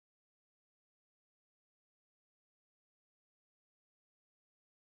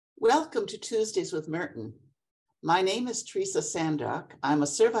Welcome to Tuesdays with Merton. My name is Teresa Sandrock. I'm a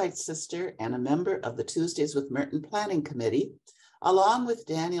Servite sister and a member of the Tuesdays with Merton Planning Committee, along with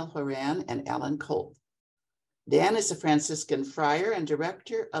Daniel Horan and Alan Colt. Dan is a Franciscan friar and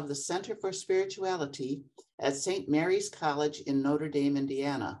director of the Center for Spirituality at St. Mary's College in Notre Dame,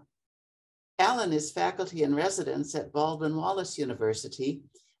 Indiana. Alan is faculty in residence at Baldwin Wallace University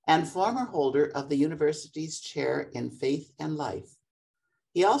and former holder of the university's chair in Faith and Life.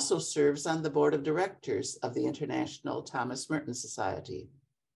 He also serves on the board of directors of the International Thomas Merton Society.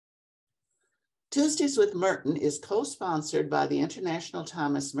 Tuesdays with Merton is co-sponsored by the International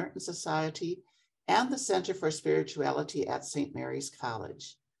Thomas Merton Society and the Center for Spirituality at St. Mary's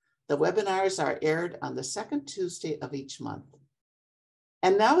College. The webinars are aired on the second Tuesday of each month.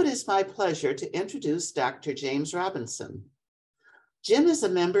 And now it is my pleasure to introduce Dr. James Robinson. Jim is a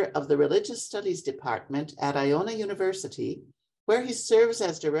member of the Religious Studies Department at Iona University, where he serves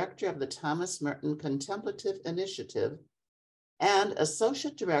as director of the Thomas Merton Contemplative Initiative and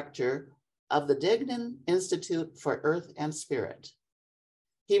associate director of the Dignan Institute for Earth and Spirit.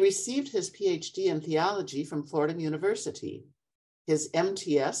 He received his PhD in theology from Fordham University, his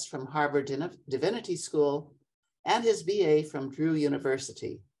MTS from Harvard Divinity School, and his BA from Drew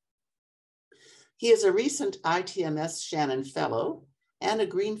University. He is a recent ITMS Shannon Fellow and a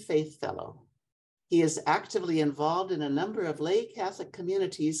Green Faith Fellow. He is actively involved in a number of lay Catholic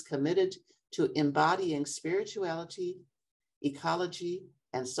communities committed to embodying spirituality, ecology,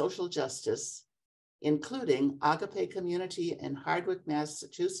 and social justice, including Agape Community in Hardwick,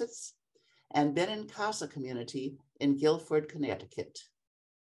 Massachusetts, and Benincasa Community in Guilford, Connecticut.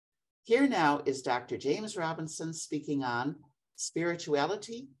 Here now is Dr. James Robinson speaking on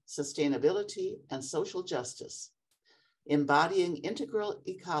spirituality, sustainability, and social justice, embodying integral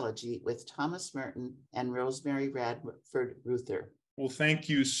ecology with Thomas Merton and Rosemary Radford Ruether. Well, thank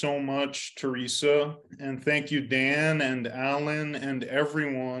you so much, Teresa, and thank you, Dan and Alan and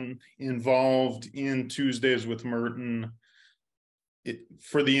everyone involved in Tuesdays with Merton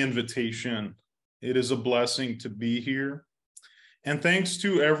for the invitation. It is a blessing to be here. And thanks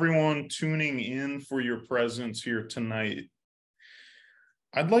to everyone tuning in for your presence here tonight.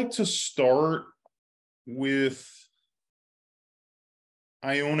 I'd like to start with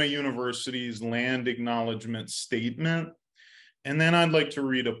Iona University's land acknowledgement statement, and then I'd like to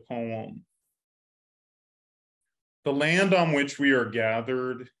read a poem. The land on which we are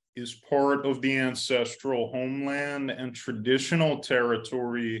gathered is part of the ancestral homeland and traditional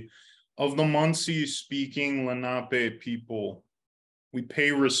territory of the Munsee-speaking Lenape people. We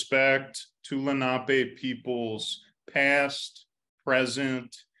pay respect to Lenape peoples past,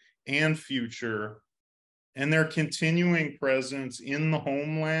 present, and future, and their continuing presence in the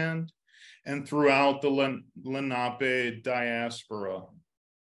homeland and throughout the Lenape diaspora.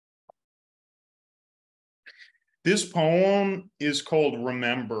 This poem is called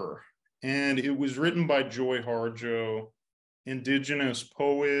Remember, and it was written by Joy Harjo, Indigenous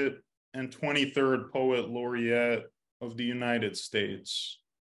poet and 23rd Poet Laureate of the United States.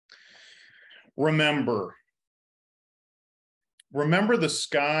 Remember. Remember the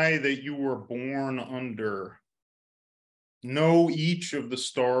sky that you were born under. Know each of the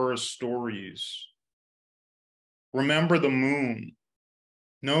stars' stories. Remember the moon.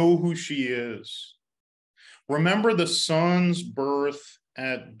 Know who she is. Remember the sun's birth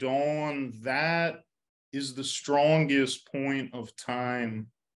at dawn. That is the strongest point of time.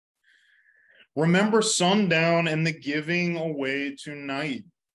 Remember sundown and the giving away to night.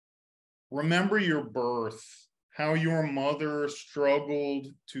 Remember your birth, how your mother struggled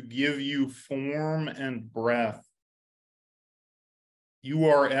to give you form and breath. You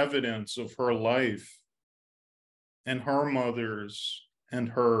are evidence of her life and her mother's and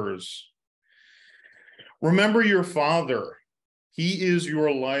hers. Remember your father. He is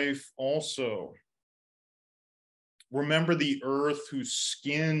your life also. Remember the earth whose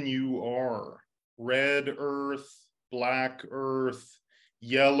skin you are. Red earth, black earth,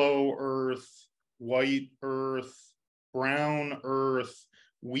 yellow earth, white earth, brown earth.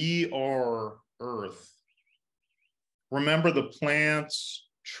 We are earth. Remember the plants,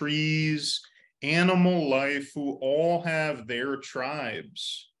 trees, animal life who all have their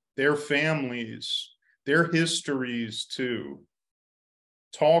tribes, their families, their histories too.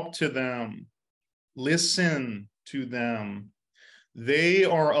 Talk to them, listen to them. They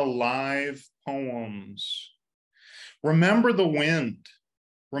are alive poems. Remember the wind.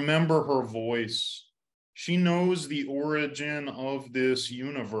 Remember her voice. She knows the origin of this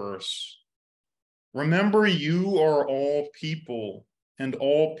universe. Remember, you are all people, and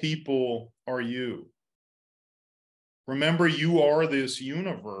all people are you. Remember, you are this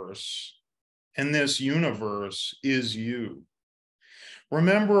universe, and this universe is you.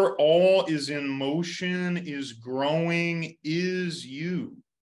 Remember, all is in motion, is growing, is you.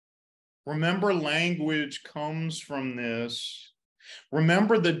 Remember, language comes from this.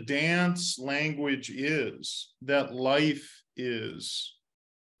 Remember, the dance language is, that life is.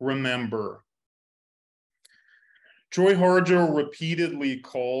 Remember. Joy Harjo repeatedly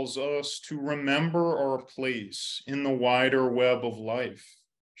calls us to remember our place in the wider web of life.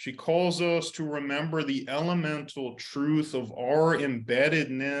 She calls us to remember the elemental truth of our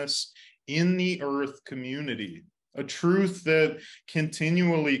embeddedness in the earth community, a truth that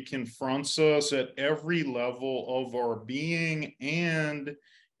continually confronts us at every level of our being, and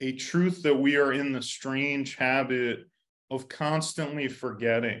a truth that we are in the strange habit of constantly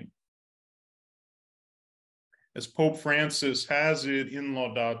forgetting. As Pope Francis has it in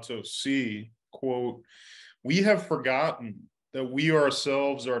Laudato Si, quote, "We have forgotten that we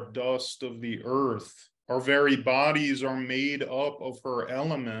ourselves are dust of the earth. Our very bodies are made up of her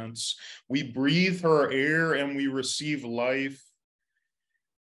elements. We breathe her air and we receive life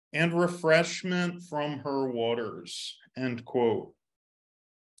and refreshment from her waters," end quote.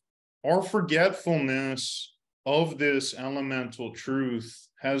 Our forgetfulness of this elemental truth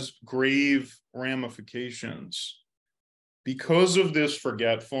has grave ramifications. Because of this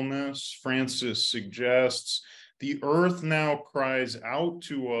forgetfulness, Francis suggests, the earth now cries out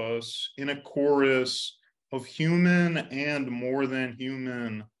to us in a chorus of human and more than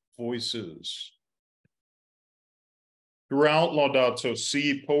human voices. Throughout Laudato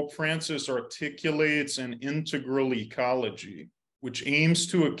Si, Pope Francis articulates an integral ecology, which aims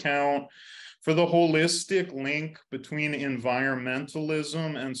to account for the holistic link between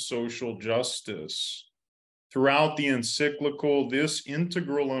environmentalism and social justice. Throughout the encyclical, this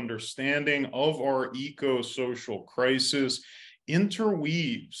integral understanding of our eco-social crisis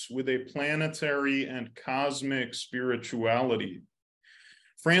interweaves with a planetary and cosmic spirituality.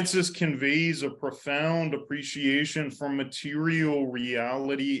 Francis conveys a profound appreciation for material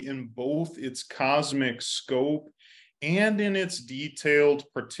reality in both its cosmic scope and in its detailed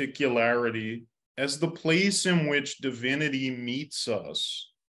particularity as the place in which divinity meets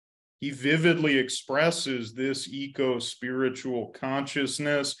us. He vividly expresses this eco-spiritual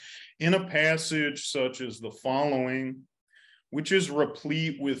consciousness in a passage such as the following, which is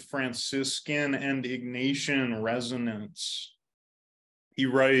replete with Franciscan and Ignatian resonance. He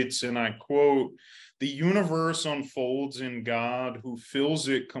writes, and I quote, "The universe unfolds in God who fills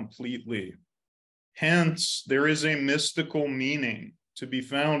it completely. Hence, there is a mystical meaning to be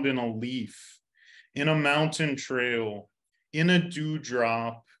found in a leaf, in a mountain trail, in a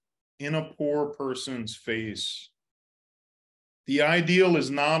dewdrop, in a poor person's face. The ideal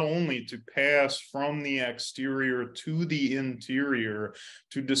is not only to pass from the exterior to the interior,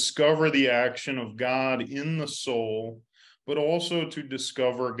 to discover the action of God in the soul, but also to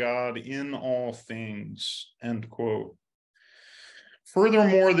discover God in all things," end quote.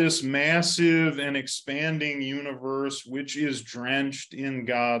 Furthermore, this massive and expanding universe, which is drenched in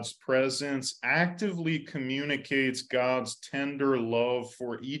God's presence, actively communicates God's tender love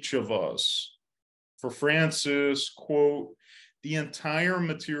for each of us. For Francis, quote, "The entire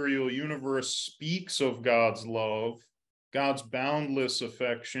material universe speaks of God's love, God's boundless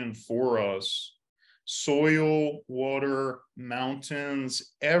affection for us. Soil, water,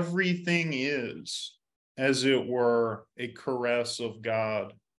 mountains, everything is, as it were, a caress of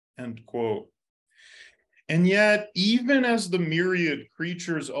God," end quote. And yet, even as the myriad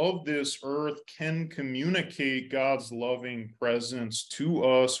creatures of this earth can communicate God's loving presence to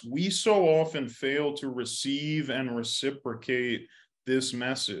us, we so often fail to receive and reciprocate this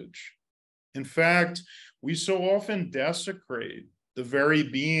message. In fact, we so often desecrate the very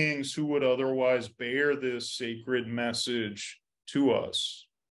beings who would otherwise bear this sacred message to us.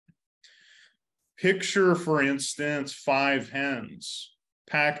 Picture, for instance, 5 hens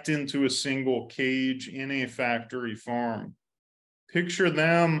packed into a single cage in a factory farm. Picture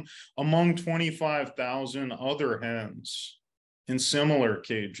them among 25,000 other hens in similar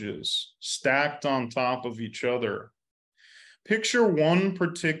cages, stacked on top of each other. Picture one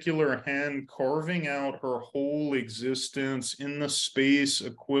particular hen carving out her whole existence in the space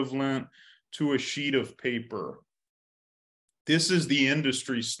equivalent to a sheet of paper. This is the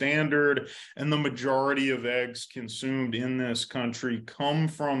industry standard, and the majority of eggs consumed in this country come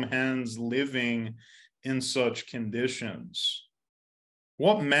from hens living in such conditions.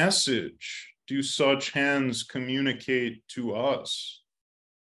 What message do such hens communicate to us?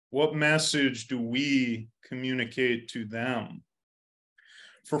 What message do we communicate to them?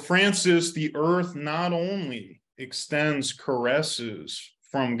 For Francis, the earth not only extends caresses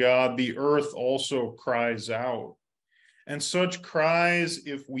from God, the earth also cries out. And such cries,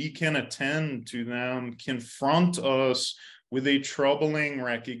 if we can attend to them, confront us with a troubling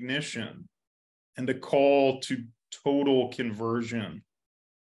recognition and a call to total conversion.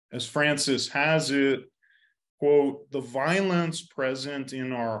 As Francis has it, quote, "The violence present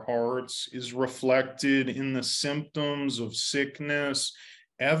in our hearts is reflected in the symptoms of sickness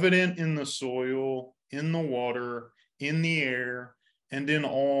evident in the soil, in the water, in the air, and in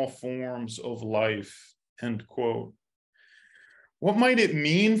all forms of life," end quote. What might it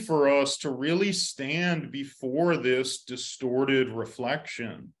mean for us to really stand before this distorted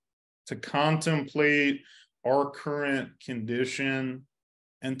reflection, to contemplate our current condition,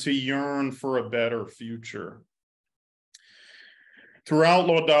 and to yearn for a better future? Throughout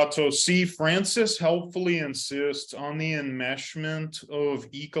Laudato Si, Francis helpfully insists on the enmeshment of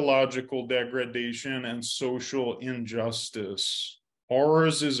ecological degradation and social injustice.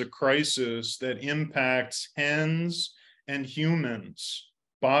 Ours is a crisis that impacts hens and humans,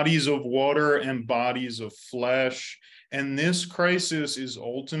 bodies of water and bodies of flesh, and this crisis is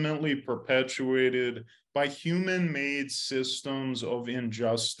ultimately perpetuated by human-made systems of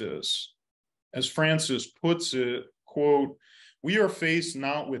injustice. As Francis puts it, quote, "We are faced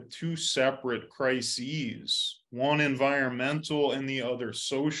not with two separate crises, one environmental and the other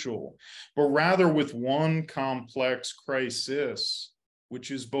social, but rather with one complex crisis, which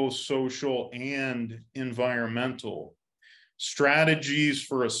is both social and environmental. Strategies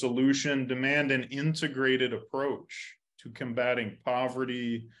for a solution demand an integrated approach to combating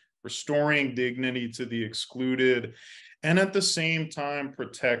poverty, restoring dignity to the excluded, and at the same time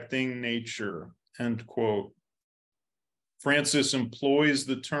protecting nature," end quote. Francis employs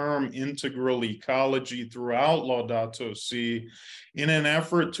the term integral ecology throughout Laudato Si in an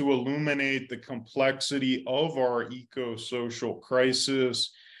effort to illuminate the complexity of our eco-social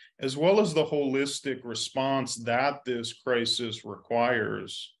crisis, as well as the holistic response that this crisis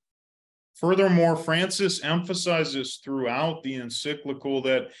requires. Furthermore, Francis emphasizes throughout the encyclical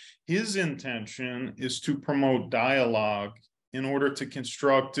that his intention is to promote dialogue in order to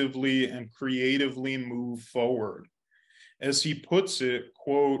constructively and creatively move forward. As he puts it,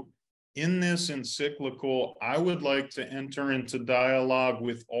 quote, "In this encyclical, I would like to enter into dialogue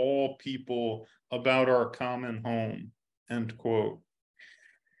with all people about our common home," end quote.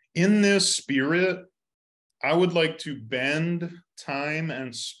 In this spirit, I would like to bend time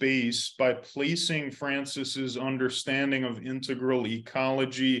and space by placing Francis's understanding of integral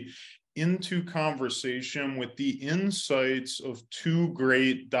ecology into conversation with the insights of two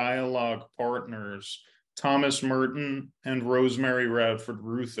great dialogue partners, Thomas Merton and Rosemary Radford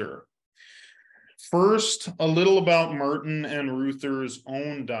Ruether. First, a little about Merton and Ruether's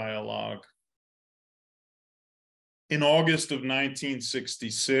own dialogue. In August of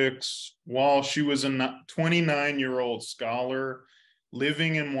 1966, while she was a 29-year-old scholar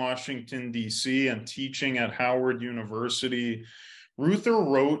living in Washington, D.C. and teaching at Howard University, Ruether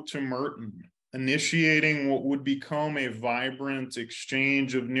wrote to Merton, initiating what would become a vibrant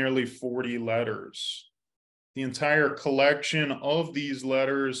exchange of nearly 40 letters. The entire collection of these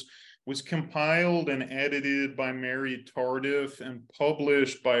letters was compiled and edited by Mary Tardif and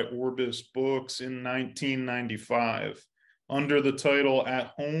published by Orbis Books in 1995 under the title At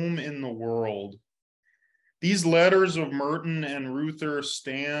Home in the World. These letters of Merton and Ruether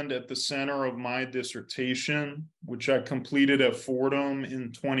stand at the center of my dissertation, which I completed at Fordham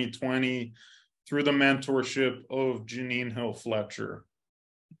in 2020 through the mentorship of Janine Hill Fletcher.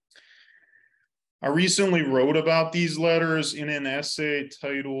 I recently wrote about these letters in an essay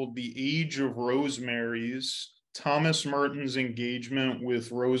titled "The Age of Rosemary's: Thomas Merton's Engagement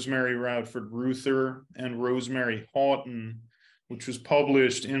with Rosemary Radford Ruether and Rosemary Houghton," which was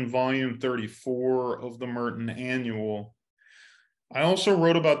published in volume 34 of the Merton Annual. I also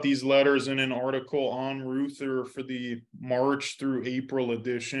wrote about these letters in an article on Ruether for the March through April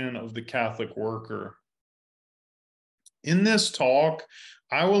edition of the Catholic Worker. In this talk,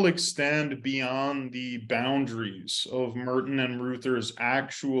 I will extend beyond the boundaries of Merton and Ruether's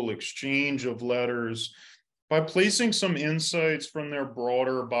actual exchange of letters by placing some insights from their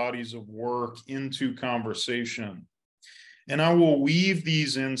broader bodies of work into conversation. And I will weave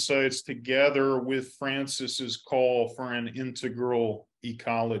these insights together with Francis's call for an integral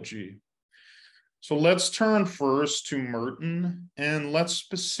ecology. So let's turn first to Merton, and let's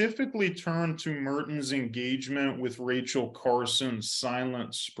specifically turn to Merton's engagement with Rachel Carson's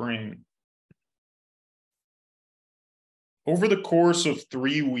Silent Spring. Over the course of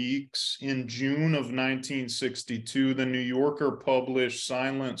 3 weeks, in June of 1962, the New Yorker published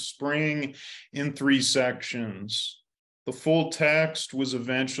Silent Spring in 3 sections. The full text was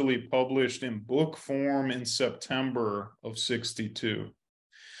eventually published in book form in September of 62.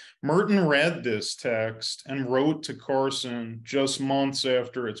 Merton read this text and wrote to Carson just months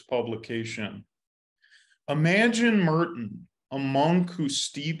after its publication. Imagine Merton, a monk who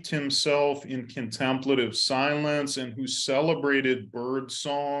steeped himself in contemplative silence and who celebrated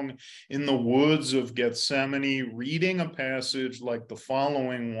birdsong in the woods of Gethsemane, reading a passage like the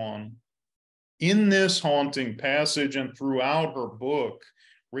following one. In this haunting passage and throughout her book,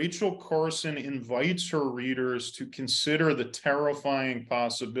 Rachel Carson invites her readers to consider the terrifying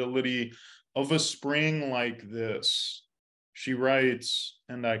possibility of a spring like this. She writes,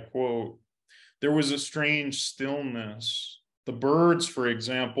 and I quote, "There was a strange stillness. The birds, for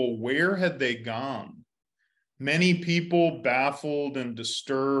example, where had they gone? Many people, baffled and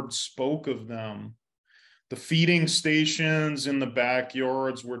disturbed, spoke of them. The feeding stations in the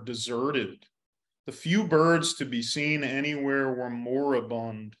backyards were deserted. The few birds to be seen anywhere were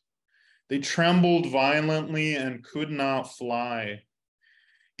moribund. They trembled violently and could not fly.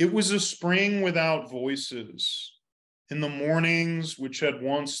 It was a spring without voices. In the mornings, which had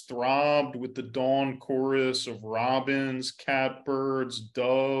once throbbed with the dawn chorus of robins, catbirds,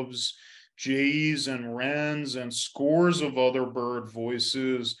 doves, jays, and wrens, and scores of other bird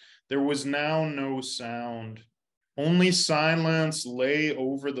voices, there was now no sound. Only silence lay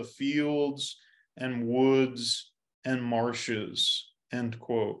over the fields and woods and marshes," end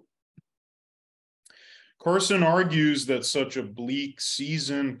quote. Carson argues that such a bleak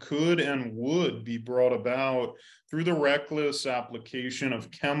season could and would be brought about through the reckless application of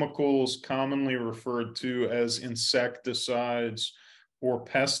chemicals commonly referred to as insecticides or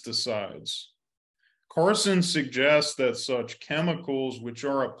pesticides. Carson suggests that such chemicals, which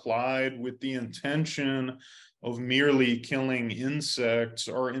are applied with the intention of merely killing insects,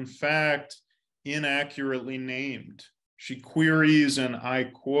 are in fact inaccurately named. She queries, and I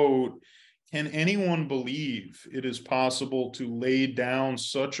quote, "Can anyone believe it is possible to lay down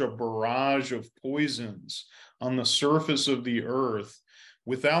such a barrage of poisons on the surface of the earth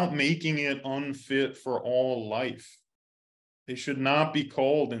without making it unfit for all life? They should not be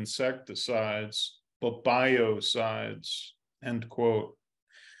called insecticides, but biocides," end quote.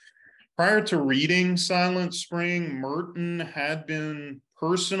 Prior to reading Silent Spring, Merton had been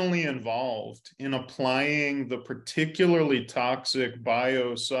personally involved in applying the particularly toxic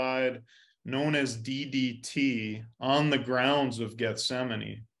biocide known as DDT on the grounds of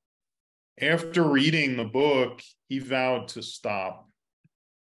Gethsemane. After reading the book, he vowed to stop.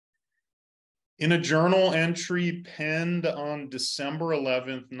 In a journal entry penned on December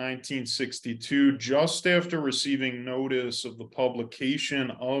 11th, 1962, just after receiving notice of the publication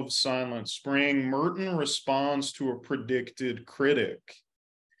of Silent Spring, Merton responds to a predicted critic.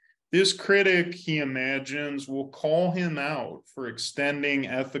 This critic, he imagines, will call him out for extending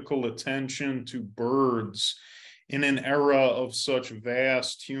ethical attention to birds in an era of such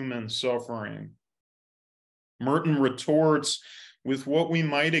vast human suffering. Merton retorts with what we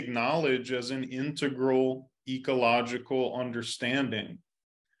might acknowledge as an integral ecological understanding.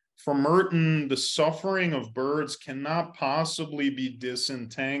 For Merton, the suffering of birds cannot possibly be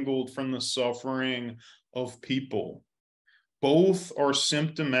disentangled from the suffering of people. Both are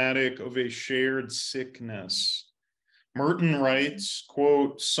symptomatic of a shared sickness. Merton writes,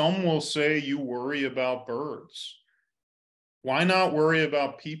 quote, "Some will say you worry about birds. Why not worry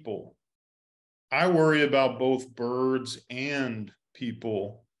about people? I worry about both birds and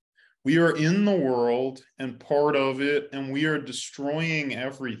people. We are in the world and part of it, and we are destroying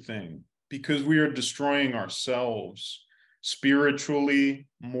everything because we are destroying ourselves spiritually,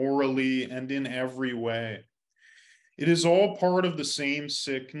 morally, and in every way. It is all part of the same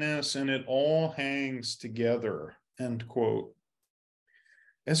sickness, and it all hangs together," end quote.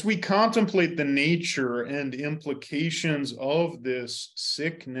 As we contemplate the nature and implications of this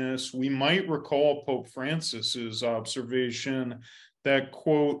sickness, we might recall Pope Francis's observation that,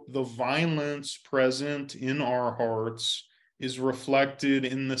 quote, "the violence present in our hearts is reflected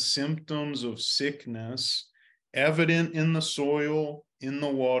in the symptoms of sickness, evident in the soil, in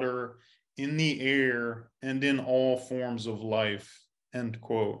the water, in the air, and in all forms of life," end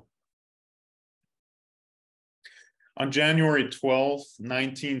quote. On January 12th,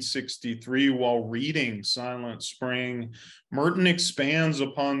 1963, while reading Silent Spring, Merton expands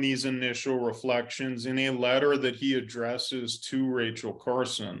upon these initial reflections in a letter that he addresses to Rachel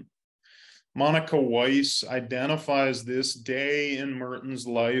Carson. Monica Weiss identifies this day in Merton's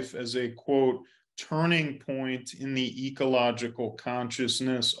life as a, quote, turning point in the ecological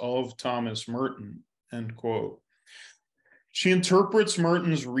consciousness of Thomas Merton, end quote. She interprets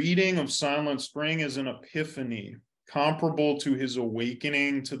Merton's reading of Silent Spring as an epiphany, comparable to his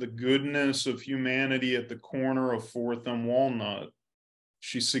awakening to the goodness of humanity at the corner of 4th and Walnut.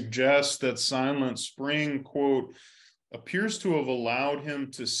 She suggests that Silent Spring, quote, appears to have allowed him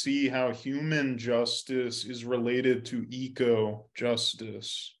to see how human justice is related to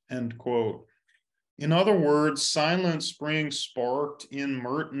eco-justice, end quote. In other words, Silent Spring sparked in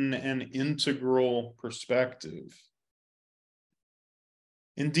Merton an integral perspective.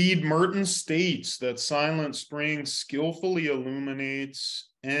 Indeed, Merton states that Silent Spring skillfully illuminates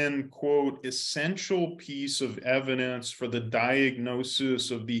an, quote, essential piece of evidence for the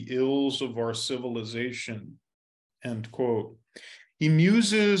diagnosis of the ills of our civilization, end quote. He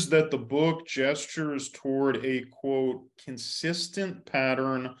muses that the book gestures toward a, quote, consistent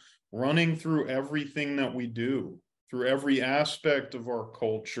pattern running through everything that we do, through every aspect of our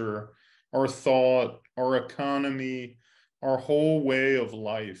culture, our thought, our economy, our whole way of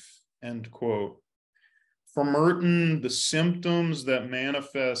life, end quote. For Merton, the symptoms that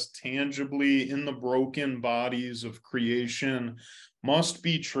manifest tangibly in the broken bodies of creation must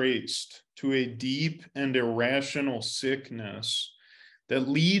be traced to a deep and irrational sickness that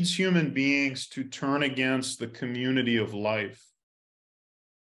leads human beings to turn against the community of life.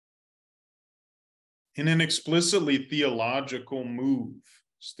 In an explicitly theological move,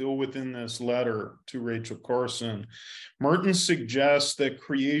 still within this letter to Rachel Carson, Merton suggests that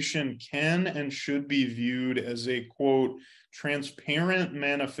creation can and should be viewed as a, quote, transparent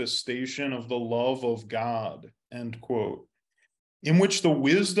manifestation of the love of God, end quote, in which the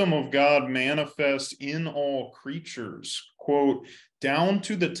wisdom of God manifests in all creatures, quote, down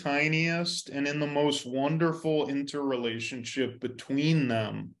to the tiniest and in the most wonderful interrelationship between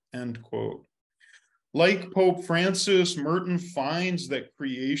them, end quote. Like Pope Francis, Merton finds that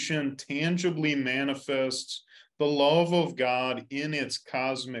creation tangibly manifests the love of God in its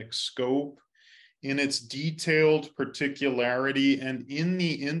cosmic scope, in its detailed particularity, and in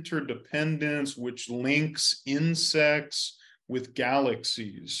the interdependence which links insects with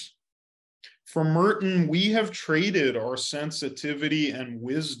galaxies. For Merton, we have traded our sensitivity and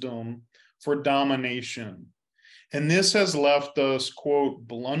wisdom for domination. And this has left us, quote,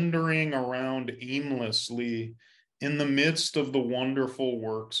 blundering around aimlessly in the midst of the wonderful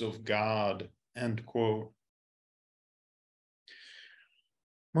works of God, end quote.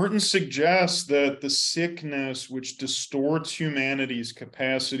 Merton suggests that the sickness which distorts humanity's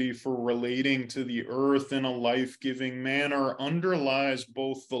capacity for relating to the earth in a life-giving manner underlies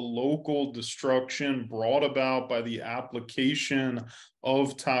both the local destruction brought about by the application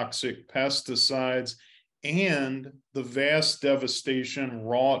of toxic pesticides and the vast devastation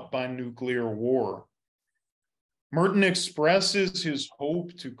wrought by nuclear war. Merton expresses his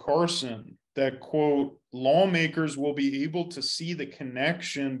hope to Carson that, quote, lawmakers will be able to see the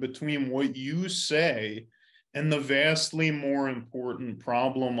connection between what you say and the vastly more important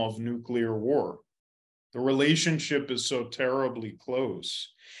problem of nuclear war. The relationship is so terribly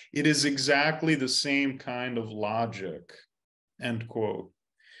close. It is exactly the same kind of logic, end quote.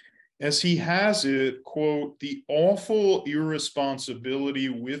 As he has it, quote, the awful irresponsibility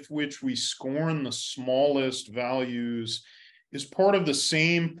with which we scorn the smallest values is part of the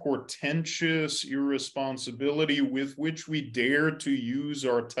same portentous irresponsibility with which we dare to use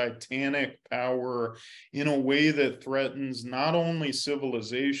our titanic power in a way that threatens not only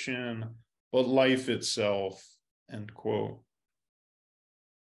civilization, but life itself, end quote.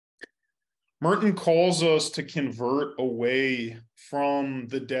 Merton calls us to convert away from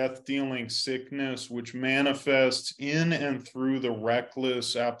the death-dealing sickness which manifests in and through the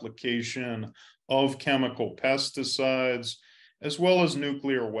reckless application of chemical pesticides, as well as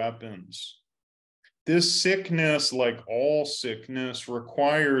nuclear weapons. This sickness, like all sickness,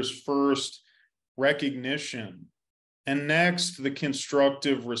 requires first recognition, and next the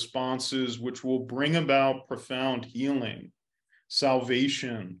constructive responses which will bring about profound healing,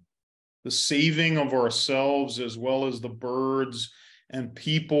 salvation, the saving of ourselves as well as the birds and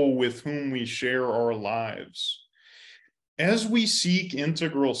people with whom we share our lives. As we seek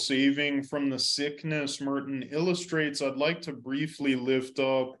integral saving from the sickness Merton illustrates, I'd like to briefly lift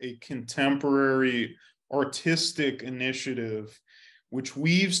up a contemporary artistic initiative which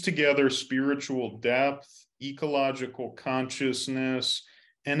weaves together spiritual depth, ecological consciousness,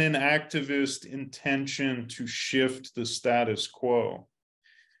 and an activist intention to shift the status quo.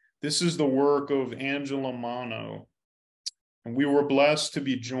 This is the work of Angela Mano, and we were blessed to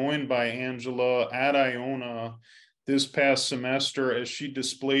be joined by Angela at Iona this past semester as she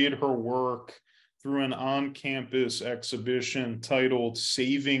displayed her work through an on-campus exhibition titled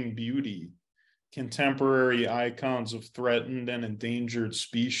Saving Beauty: Contemporary Icons of Threatened and Endangered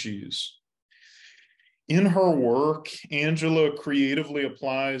Species. In her work, Angela creatively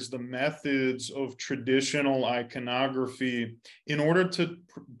applies the methods of traditional iconography in order to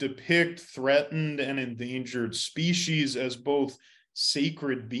depict threatened and endangered species as both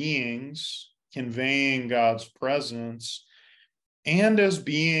sacred beings, conveying God's presence, and as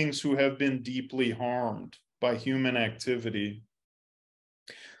beings who have been deeply harmed by human activity.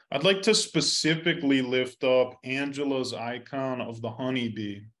 I'd like to specifically lift up Angela's icon of the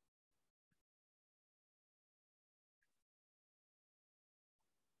honeybee.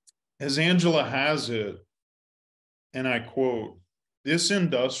 As Angela has it, and I quote, "This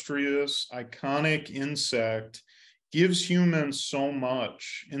industrious, iconic insect gives humans so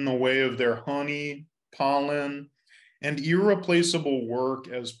much in the way of their honey, pollen, and irreplaceable work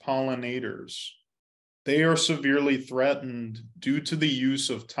as pollinators. They are severely threatened due to the use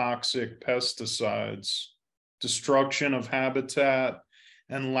of toxic pesticides, destruction of habitat,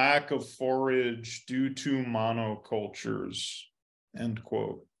 and lack of forage due to monocultures," end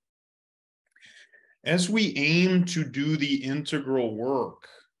quote. As we aim to do the integral work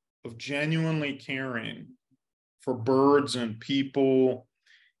of genuinely caring for birds and people,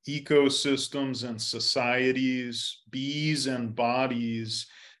 ecosystems and societies, bees and bodies,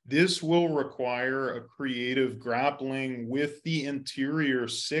 this will require a creative grappling with the interior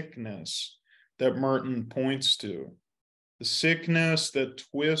sickness that Merton points to, the sickness that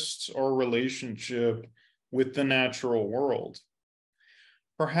twists our relationship with the natural world.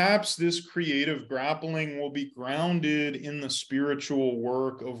 Perhaps this creative grappling will be grounded in the spiritual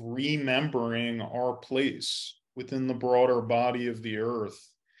work of remembering our place within the broader body of the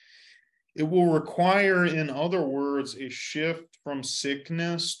earth. It will require, in other words, a shift from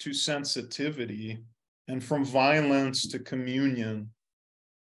sickness to sensitivity and from violence to communion.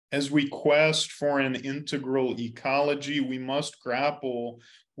 As we quest for an integral ecology, we must grapple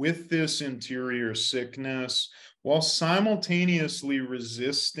with this interior sickness while simultaneously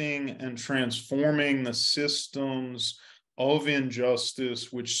resisting and transforming the systems of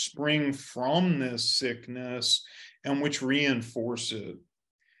injustice which spring from this sickness and which reinforce it.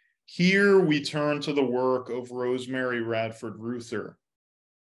 Here we turn to the work of Rosemary Radford Ruether.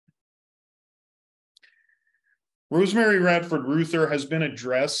 Rosemary Radford Ruether has been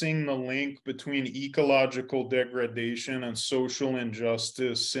addressing the link between ecological degradation and social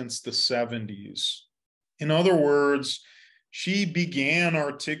injustice since the 70s. In other words, she began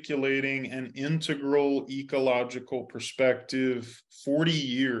articulating an integral ecological perspective 40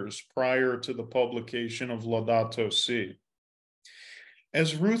 years prior to the publication of Laudato Si.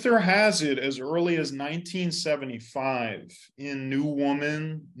 As Ruether has it, as early as 1975 in New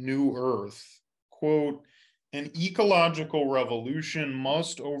Woman, New Earth, quote, "An ecological revolution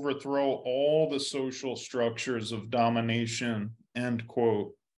must overthrow all the social structures of domination," end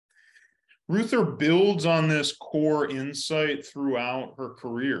quote. Ruether builds on this core insight throughout her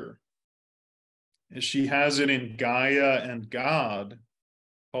career. As she has it in Gaia and God,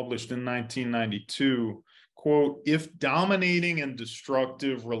 published in 1992, quote, "If dominating and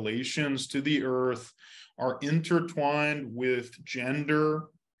destructive relations to the earth are intertwined with gender,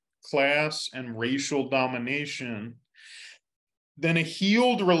 class, and racial domination, then a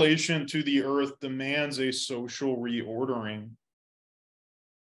healed relation to the earth demands a social reordering.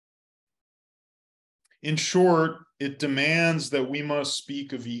 In short, it demands that we must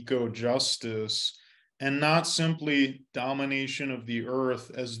speak of eco-justice and not simply domination of the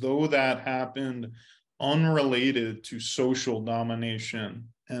earth as though that happened unrelated to social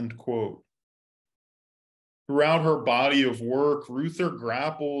domination," end quote. Throughout her body of work, Ruether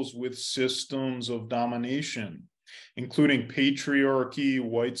grapples with systems of domination, including patriarchy,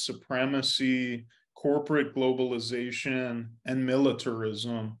 white supremacy, corporate globalization, and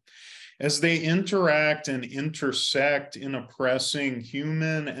militarism, as they interact and intersect in oppressing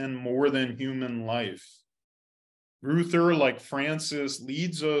human and more than human life. Ruether, like Francis,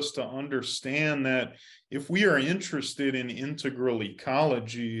 leads us to understand that if we are interested in integral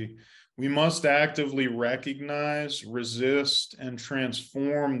ecology, we must actively recognize, resist, and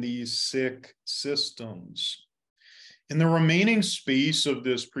transform these sick systems. In the remaining space of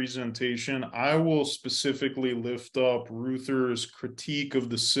this presentation, I will specifically lift up Ruether's critique of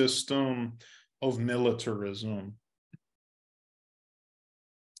the system of militarism.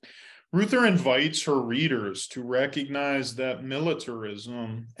 Ruether invites her readers to recognize that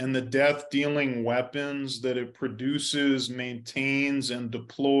militarism and the death-dealing weapons that it produces, maintains, and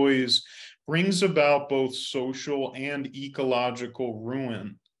deploys brings about both social and ecological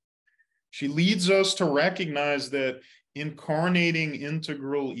ruin. She leads us to recognize that incarnating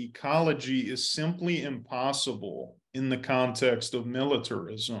integral ecology is simply impossible in the context of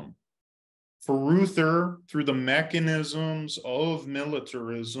militarism. For Ruether, through the mechanisms of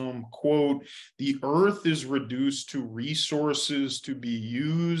militarism, quote, the earth is reduced to resources to be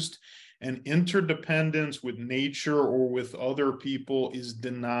used, and interdependence with nature or with other people is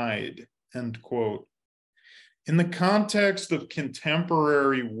denied, end quote. In the context of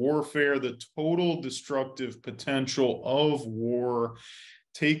contemporary warfare, the total destructive potential of war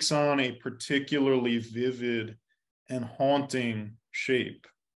takes on a particularly vivid and haunting shape.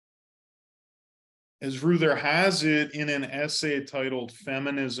 As Ruether has it in an essay titled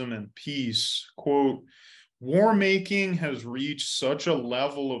Feminism and Peace, quote, war making has reached such a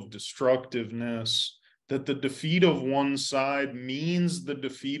level of destructiveness that the defeat of one side means the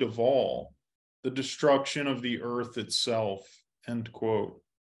defeat of all, the destruction of the earth itself, end quote.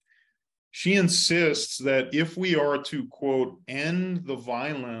 She insists that if we are to, quote, end the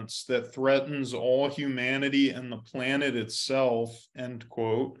violence that threatens all humanity and the planet itself, end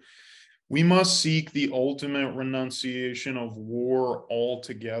quote, we must seek the ultimate renunciation of war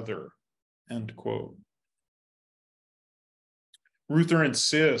altogether, end quote. Ruether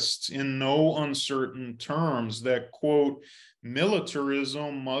insists in no uncertain terms that, quote,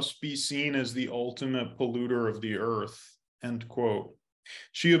 militarism must be seen as the ultimate polluter of the earth, end quote.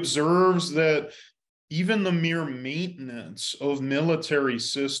 She observes that even the mere maintenance of military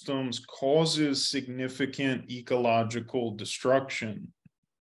systems causes significant ecological destruction.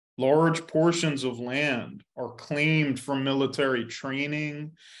 Large portions of land are claimed for military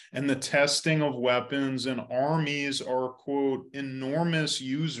training and the testing of weapons, and armies are, quote, enormous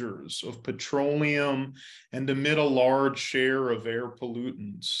users of petroleum and emit a large share of air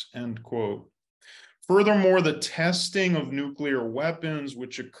pollutants, end quote. Furthermore, the testing of nuclear weapons,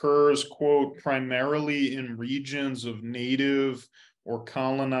 which occurs, quote, primarily in regions of native or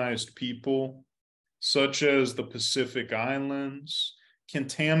colonized people, such as the Pacific Islands,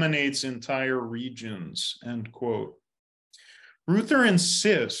 contaminates entire regions, end quote. Ruether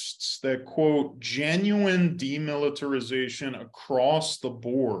insists that, quote, genuine demilitarization across the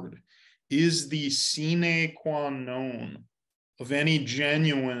board is the sine qua non of any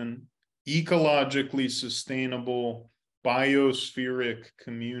genuine, ecologically sustainable biospheric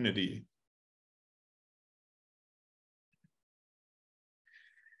community.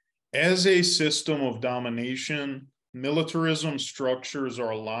 As a system of domination, militarism structures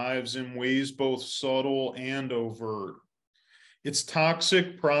our lives in ways both subtle and overt. Its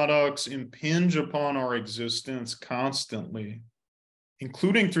toxic products impinge upon our existence constantly,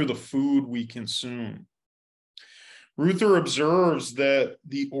 including through the food we consume. Ruether observes that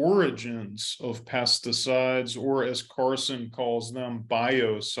the origins of pesticides, or as Carson calls them,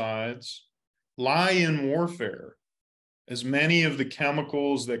 biocides, lie in warfare, as many of the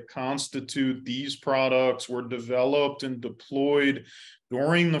chemicals that constitute these products were developed and deployed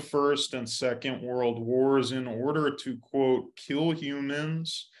during the First and Second World Wars in order to, quote, kill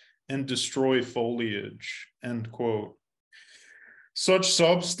humans and destroy foliage, end quote. Such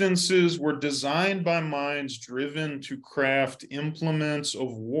substances were designed by minds driven to craft implements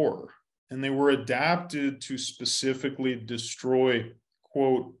of war, and they were adapted to specifically destroy,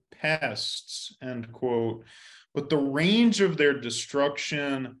 quote, pests, end quote. But the range of their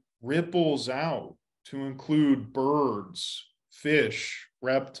destruction ripples out to include birds, fish,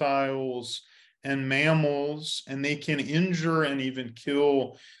 reptiles, and mammals, and they can injure and even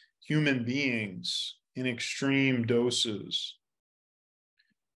kill human beings in extreme doses.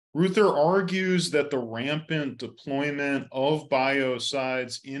 Ruether argues that the rampant deployment of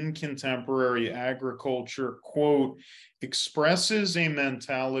biocides in contemporary agriculture, quote, expresses a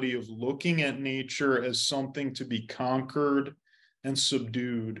mentality of looking at nature as something to be conquered and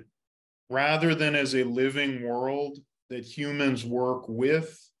subdued, rather than as a living world that humans work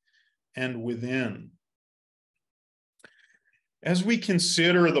with and within. As we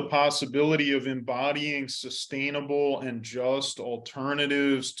consider the possibility of embodying sustainable and just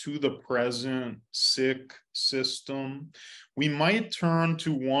alternatives to the present sick system, we might turn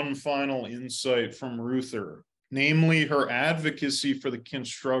to one final insight from Ruether, namely her advocacy for the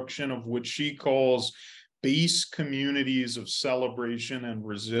construction of what she calls base communities of celebration and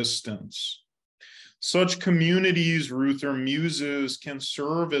resistance. Such communities, Ruether muses, can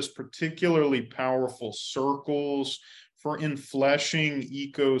serve as particularly powerful circles for infleshing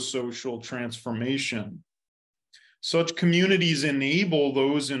eco-social transformation. Such communities enable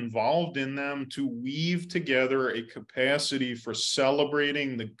those involved in them to weave together a capacity for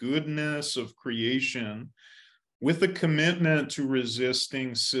celebrating the goodness of creation with a commitment to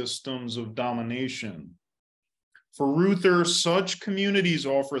resisting systems of domination. For Ruether, such communities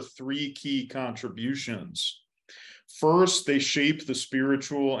offer three key contributions. First, they shape the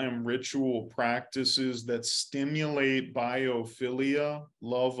spiritual and ritual practices that stimulate biophilia,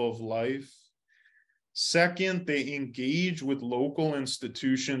 love of life. Second, they engage with local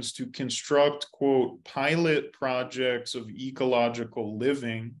institutions to construct, quote, pilot projects of ecological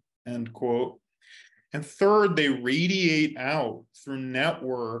living, end quote. And third, they radiate out through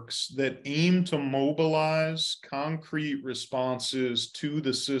networks that aim to mobilize concrete responses to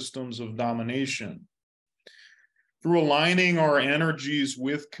the systems of domination. Through aligning our energies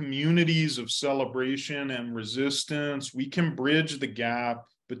with communities of celebration and resistance, we can bridge the gap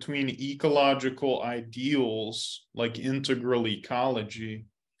between ecological ideals like integral ecology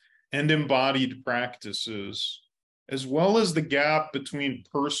and embodied practices, as well as the gap between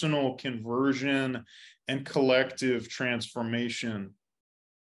personal conversion and collective transformation.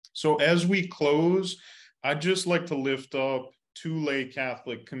 So as we close, I'd just like to lift up two lay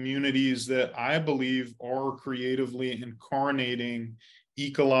Catholic communities that I believe are creatively incarnating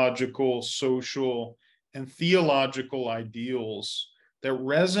ecological, social, and theological ideals that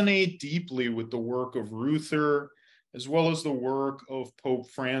resonate deeply with the work of Ruether, as well as the work of Pope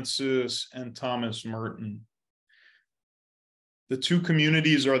Francis and Thomas Merton. The two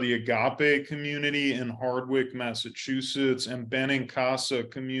communities are the Agape community in Hardwick, Massachusetts, and Benincasa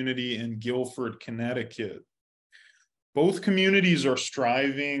community in Guilford, Connecticut. Both communities are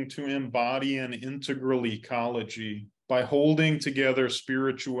striving to embody an integral ecology by holding together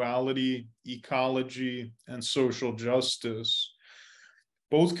spirituality, ecology, and social justice.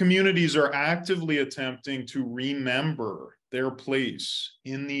 Both communities are actively attempting to remember their place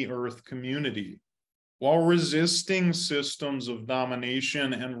in the Earth community while resisting systems of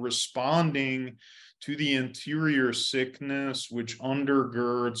domination and responding to the interior sickness which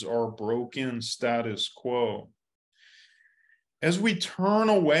undergirds our broken status quo. As we turn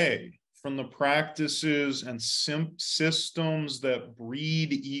away from the practices and systems that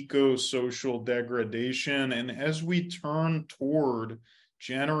breed eco-social degradation, and as we turn toward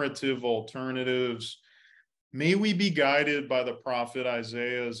generative alternatives, may we be guided by the prophet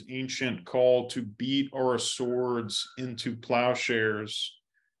Isaiah's ancient call to beat our swords into plowshares.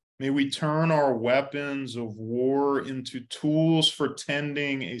 May we turn our weapons of war into tools for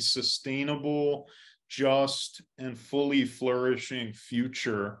tending a sustainable, just, and fully flourishing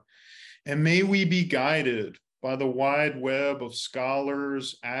future. And may we be guided by the wide web of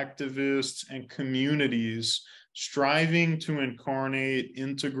scholars, activists, and communities striving to incarnate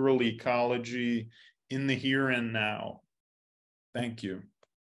integral ecology in the here and now. Thank you.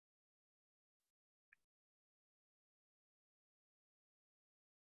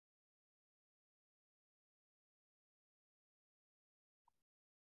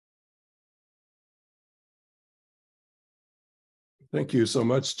 Thank you so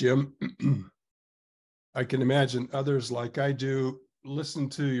much, Jim. I can imagine others like I do listen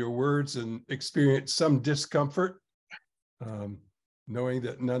to your words and experience some discomfort, knowing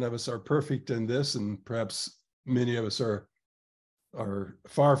that none of us are perfect in this, and perhaps many of us are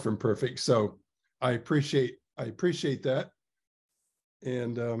far from perfect. So I appreciate that,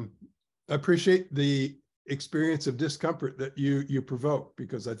 and I appreciate the experience of discomfort that you provoke,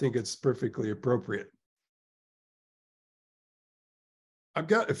 because I think it's perfectly appropriate. I've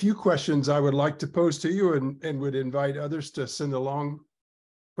got a few questions I would like to pose to you, and would invite others to send along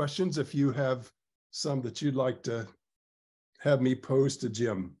questions if you have some that you'd like to have me pose to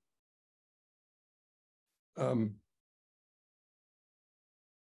Jim. One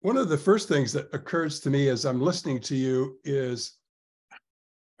of the first things that occurs to me as I'm listening to you is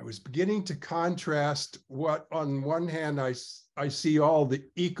I was beginning to contrast what, on one hand, I see all the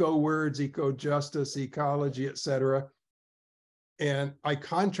eco words, eco justice, ecology, et cetera. And I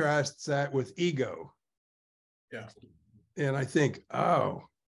contrast that with ego. Yeah. And I think, oh,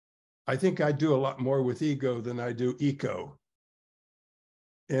 I think I do a lot more with ego than I do eco.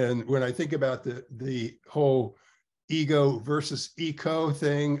 And when I think about the whole ego versus eco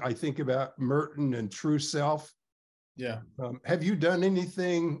thing, I think about Merton and true self. Yeah. Have you done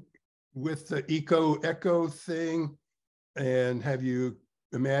anything with the eco-echo thing? And have you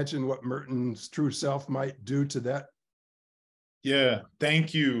imagined what Merton's true self might do to that? Yeah,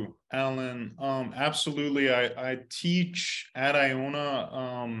 thank you, Alan. Absolutely. I teach at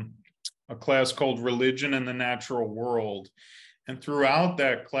Iona a class called Religion and the Natural World. And throughout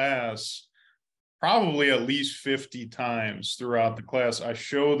that class, probably at least 50 times throughout the class, I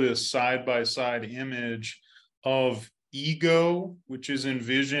show this side-by-side image of ego, which is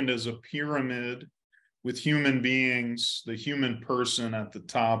envisioned as a pyramid, with human beings, the human person at the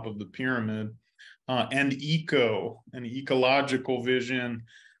top of the pyramid, and an ecological vision,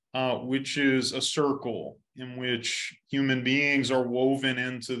 which is a circle in which human beings are woven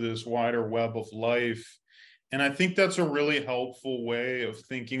into this wider web of life. And I think that's a really helpful way of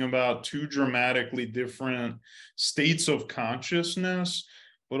thinking about two dramatically different states of consciousness,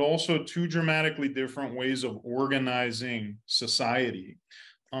 but also two dramatically different ways of organizing society.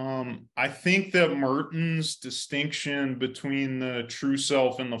 I think that Merton's distinction between the true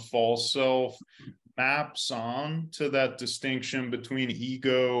self and the false self maps on to that distinction between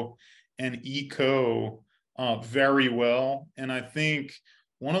ego and eco very well. And I think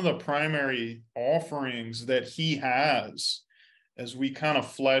one of the primary offerings that he has as we kind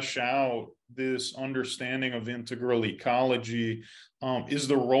of flesh out this understanding of integral ecology is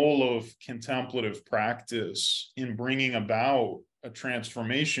the role of contemplative practice in bringing about a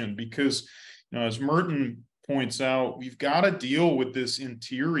transformation. Because, as Merton points out, we've got to deal with this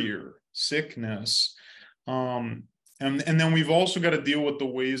interior sickness. And then we've also got to deal with the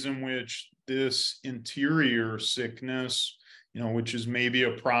ways in which this interior sickness, which is maybe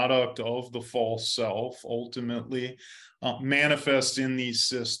a product of the false self, ultimately manifests in these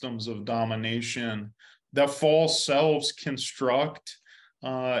systems of domination that false selves construct,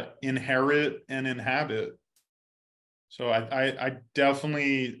 inherit, and inhabit. So I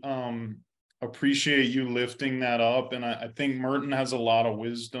definitely appreciate you lifting that up. And I think Merton has a lot of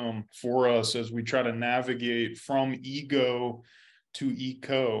wisdom for us as we try to navigate from ego to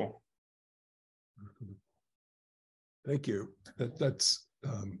eco. Thank you. That's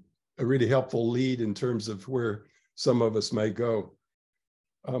a really helpful lead in terms of where some of us may go.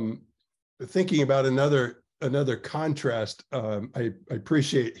 Thinking about another contrast, I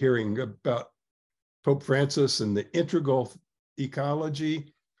appreciate hearing about Pope Francis and the integral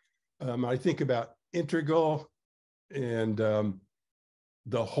ecology. I think about integral and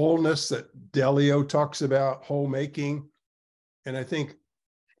the wholeness that Delio talks about, whole making. And I think,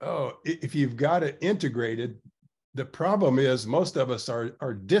 if you've got it integrated, the problem is most of us are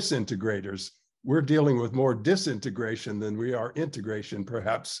disintegrators. We're dealing with more disintegration than we are integration,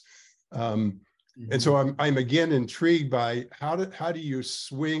 perhaps. And so I'm again intrigued by how do you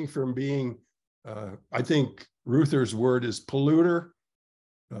swing from being, I think Ruether's word is polluter,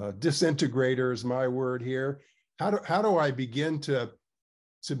 disintegrator is my word here. How do I begin to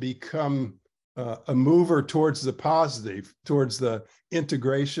become a mover towards the positive, towards the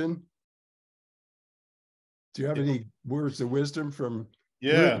integration? Do you have any words of wisdom from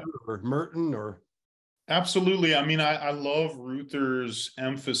Ruether or Merton or? Absolutely. I mean, I love Ruether's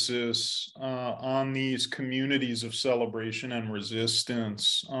emphasis on these communities of celebration and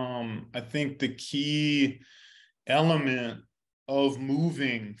resistance. I think the key element of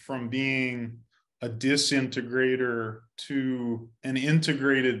moving from being a disintegrator to an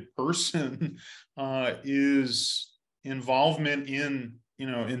integrated person is involvement in,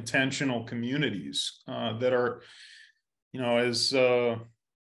 intentional communities that are, as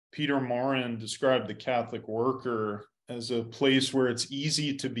Peter Morin described the Catholic worker as a place where it's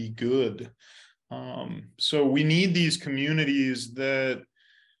easy to be good. So we need these communities that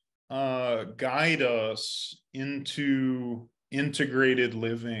guide us into integrated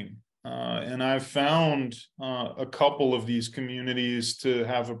living. And I've found a couple of these communities to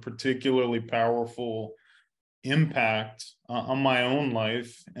have a particularly powerful impact on my own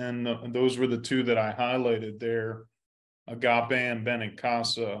life. And those were the two that I highlighted there, Agape and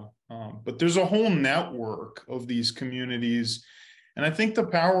Benincasa. But there's a whole network of these communities. And I think the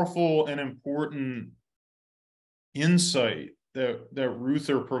powerful and important insight that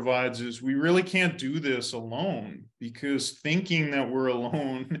Ruether provides is we really can't do this alone, because thinking that we're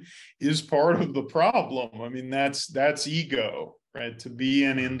alone is part of the problem. I mean, that's ego, right? To be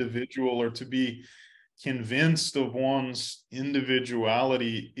an individual or to be convinced of one's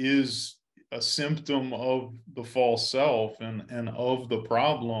individuality is a symptom of the false self and of the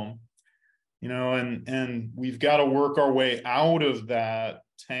problem, and we've got to work our way out of that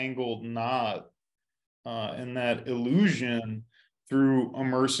tangled knot and that illusion through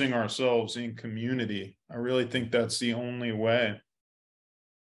immersing ourselves in community. I really think that's the only way.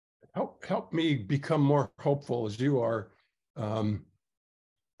 Help me become more hopeful as you are. I'm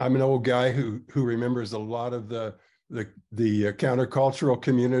an old guy who remembers a lot of the countercultural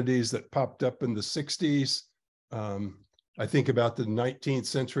communities that popped up in the 60s. I think about the 19th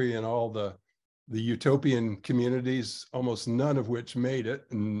century and all the utopian communities, almost none of which made it,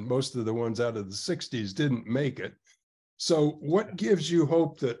 and most of the ones out of the 60s didn't make it. So what gives you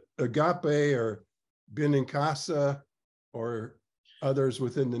hope that Agape or Benincasa or others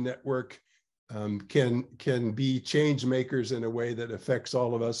within the network can be change makers in a way that affects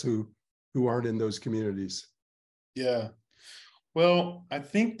all of us who aren't in those communities. Yeah. Well, I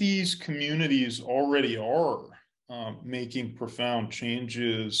think these communities already are making profound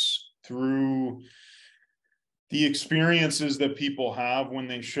changes through the experiences that people have when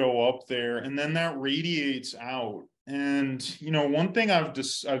they show up there, and then that radiates out. And one thing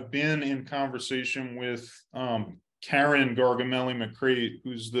I've been in conversation with Karen Gargamelli McCrate,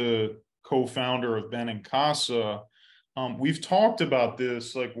 who's the co-founder of Ben and Casa. We've talked about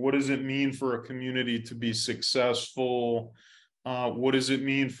this, like, what does it mean for a community to be successful? What does it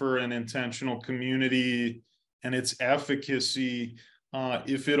mean for an intentional community and its efficacy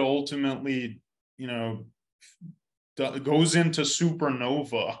if it ultimately, goes into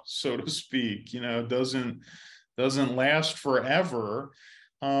supernova, so to speak, doesn't last forever.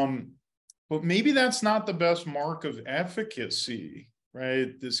 But maybe that's not the best mark of efficacy,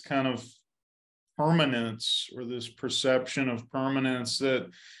 right? This kind of permanence, or this perception of permanence, that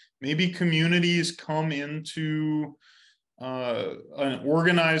maybe communities come into an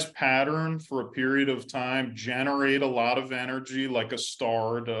organized pattern for a period of time, generate a lot of energy like a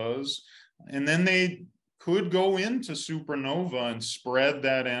star does, and then they could go into supernova and spread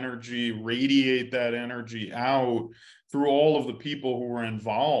that energy, radiate that energy out through all of the people who were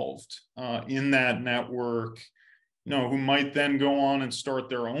involved in that network, who might then go on and start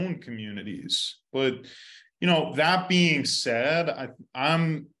their own communities. But, that being said,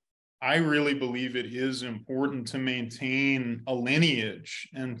 I really believe it is important to maintain a lineage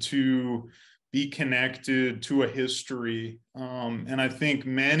and to be connected to a history. And I think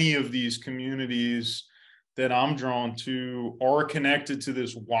many of these communities that I'm drawn to are connected to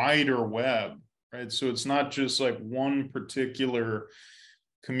this wider web, right? So it's not just like one particular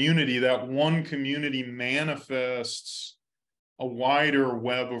community. That one community manifests a wider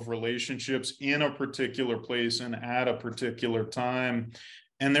web of relationships in a particular place and at a particular time.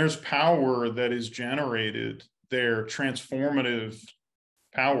 And there's power that is generated there, transformative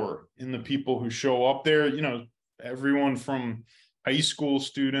power in the people who show up there. Everyone from high school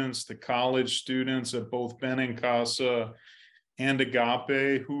students to college students at both Ben and Casa and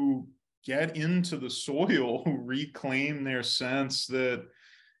Agape, who get into the soil, who reclaim their sense that,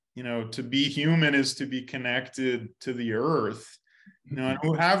 to be human is to be connected to the earth, and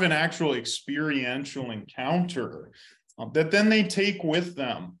who have an actual experiential encounter that then they take with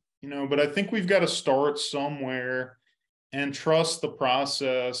them, but I think we've got to start somewhere and trust the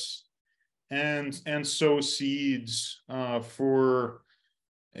process and sow seeds for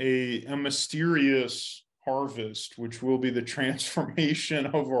a mysterious harvest, which will be the transformation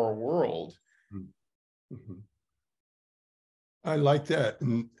of our world. Mm-hmm. I like that.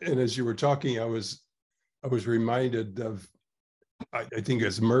 And as you were talking, I was reminded of, I think,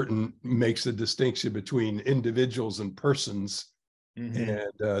 as Merton makes a distinction between individuals and persons, and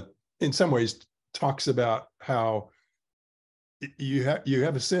in some ways talks about how you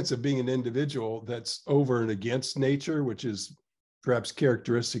have a sense of being an individual that's over and against nature, which is perhaps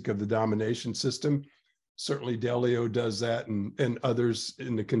characteristic of the domination system. Certainly Delio does that, and others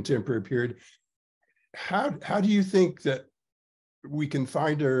in the contemporary period. How do you think that we can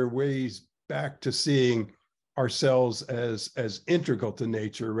find our ways back to seeing ourselves as integral to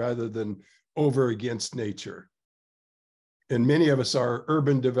nature rather than over against nature? And many of us are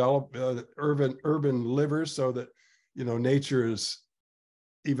urban livers, so that nature is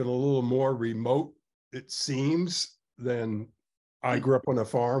even a little more remote, it seems, than I grew up on a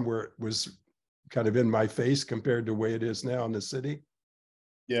farm where it was kind of in my face compared to the way it is now in the city.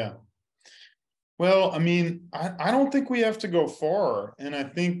 Yeah. Well, I mean, I don't think we have to go far. And I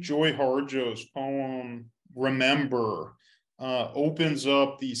think Joy Harjo's poem, Remember, opens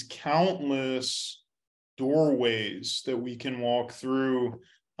up these countless doorways that we can walk through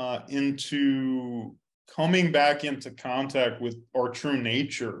into coming back into contact with our true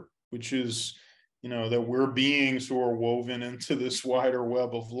nature, which is, that we're beings who are woven into this wider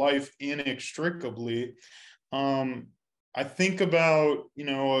web of life inextricably. I think about,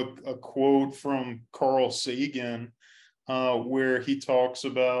 a quote from Carl Sagan, where he talks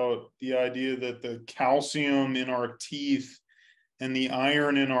about the idea that the calcium in our teeth and the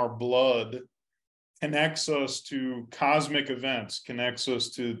iron in our blood connects us to cosmic events, connects us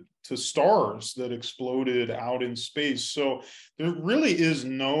to stars that exploded out in space. So there really is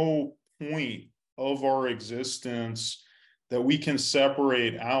no point of our existence that we can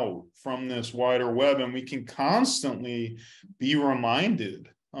separate out from this wider web, and we can constantly be reminded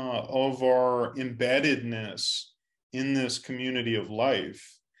of our embeddedness in this community of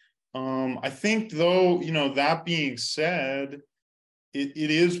life. I think, though, that being said,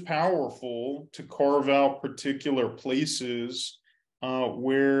 it is powerful to carve out particular places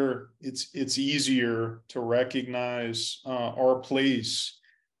where it's easier to recognize our place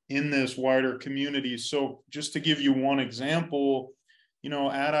in this wider community. So just to give you one example,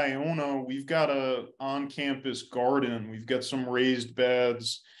 at Iona, we've got a on-campus garden, we've got some raised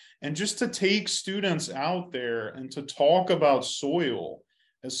beds, and just to take students out there and to talk about soil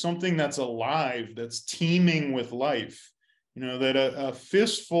as something that's alive, that's teeming with life, that a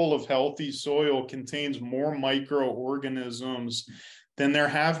fistful of healthy soil contains more microorganisms than there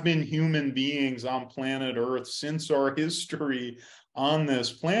have been human beings on planet Earth since our history on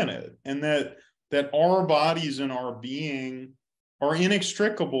this planet, and that our bodies and our being are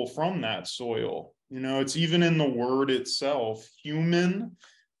inextricable from that soil. It's even in the word itself. Human,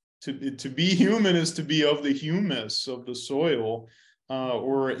 to be human is to be of the humus of the soil,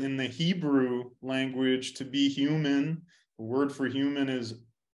 or in the Hebrew language, to be human, the word for human is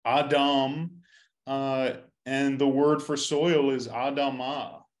Adam, and the word for soil is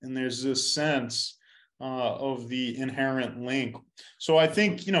Adamah. And there's this sense of the inherent link. So I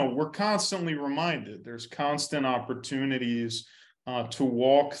think, we're constantly reminded, there's constant opportunities to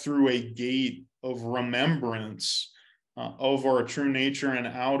walk through a gate of remembrance of our true nature and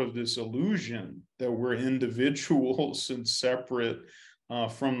out of this illusion that we're individuals and separate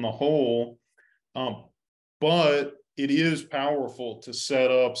from the whole. But it is powerful to set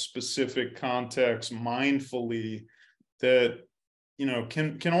up specific contexts mindfully that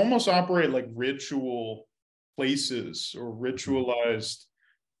can almost operate like ritual places or ritualized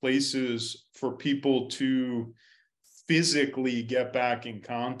places for people to physically get back in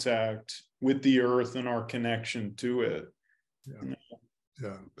contact with the earth and our connection to it.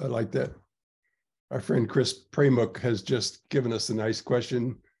 Yeah, I like that. Our friend Chris Pramuk has just given us a nice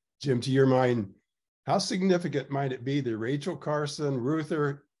question. Jim, to your mind, how significant might it be that Rachel Carson,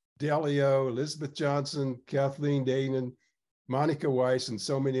 Ruether, Delio, Elizabeth Johnson, Kathleen Dagnan, Monica Weiss, and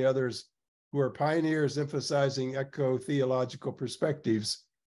so many others who are pioneers emphasizing eco-theological perspectives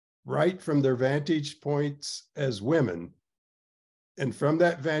right from their vantage points as women, and from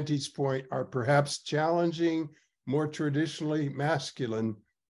that vantage point are perhaps challenging more traditionally masculine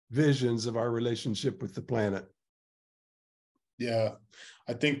visions of our relationship with the planet? Yeah,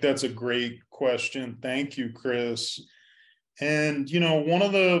 I think that's a great question. Thank you, Chris. And, one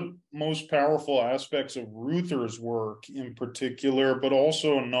of the most powerful aspects of Ruether's work in particular, but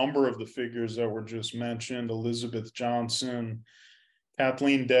also a number of the figures that were just mentioned, Elizabeth Johnson,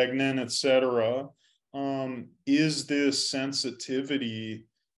 Kathleen Dagnan, et cetera, is this sensitivity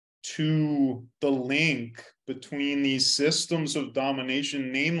to the link between these systems of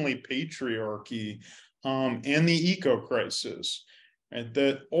domination, namely patriarchy, and the eco-crisis. And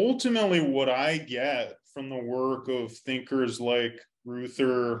that ultimately what I get from the work of thinkers like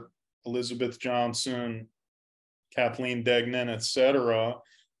Ruether, Elizabeth Johnson, Kathleen Dagnan, et cetera,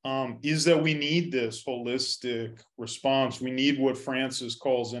 is that we need this holistic response. We need what Francis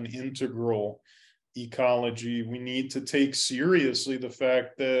calls an integral ecology. We need to take seriously the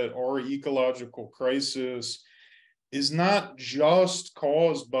fact that our ecological crisis is not just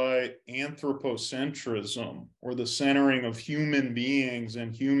caused by anthropocentrism or the centering of human beings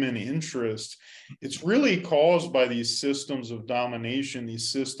and human interest. It's really caused by these systems of domination,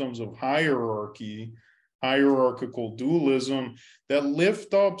 these systems of hierarchy, hierarchical dualism that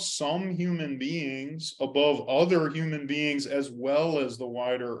lift up some human beings above other human beings as well as the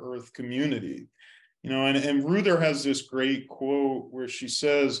wider Earth community. And Ruether has this great quote where she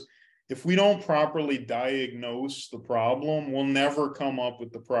says, if we don't properly diagnose the problem, we'll never come up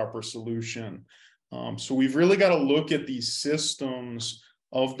with the proper solution. So we've really got to look at these systems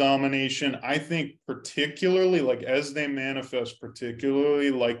of domination, I think particularly like as they manifest, particularly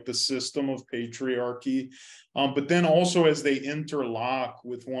like the system of patriarchy, but then also as they interlock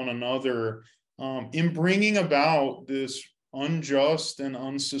with one another in bringing about this unjust and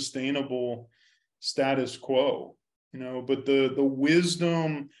unsustainable status quo. But the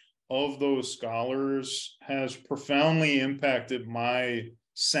wisdom of those scholars has profoundly impacted my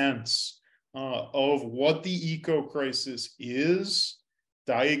sense of what the eco-crisis is,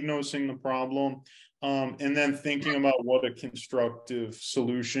 diagnosing the problem, and then thinking about what a constructive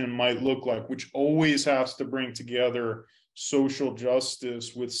solution might look like, which always has to bring together social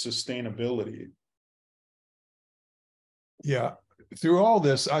justice with sustainability. Yeah, through all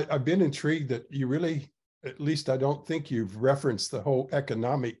this, I've been intrigued that you really, at least I don't think you've referenced the whole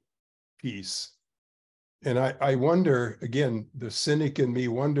economic piece. And I wonder, again, the cynic in me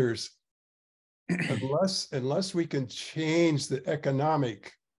wonders, unless we can change the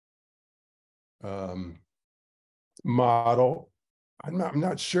economic model, I'm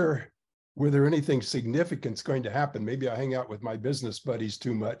not sure whether anything significant is going to happen. Maybe I hang out with my business buddies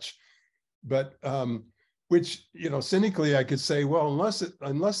too much, but which, cynically I could say, well,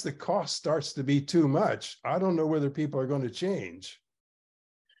 unless the cost starts to be too much, I don't know whether people are going to change.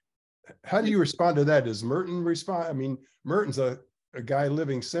 How do you respond to that? Does Merton respond? I mean, Merton's a guy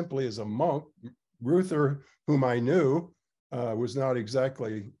living simply as a monk. Ruether, whom I knew, was not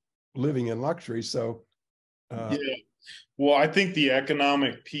exactly living in luxury. So, yeah. Well, I think the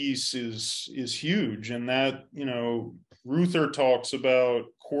economic piece is huge, and that, Ruether talks about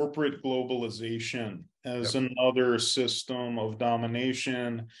corporate globalization as yep. another system of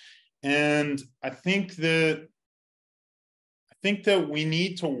domination, and I think that we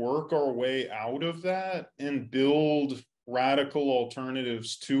need to work our way out of that and build radical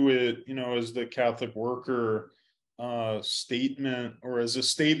alternatives to it, as the Catholic Worker statement, or as a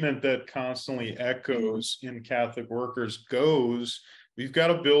statement that constantly echoes in Catholic Workers goes, we've got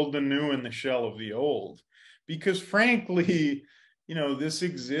to build the new in the shell of the old. Because frankly, this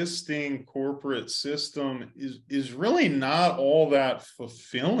existing corporate system is really not all that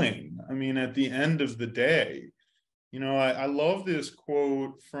fulfilling. I mean, at the end of the day, I love this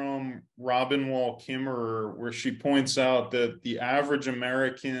quote from Robin Wall Kimmerer, where she points out that the average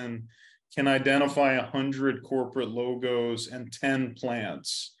American can identify 100 corporate logos and 10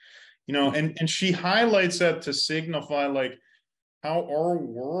 plants, and she highlights that to signify like how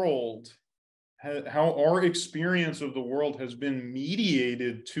our experience of the world has been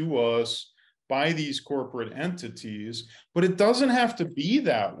mediated to us by these corporate entities, but it doesn't have to be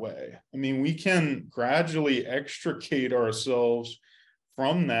that way. I mean, we can gradually extricate ourselves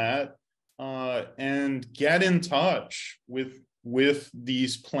from that and get in touch with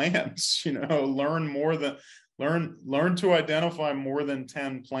these plants. Learn to identify more than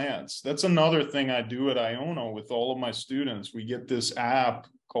 10 plants. That's another thing I do at Iona with all of my students. We get this app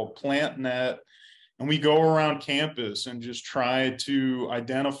called PlantNet, and we go around campus and just try to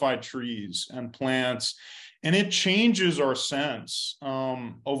identify trees and plants. And it changes our sense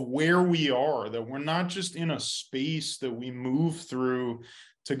of where we are, that we're not just in a space that we move through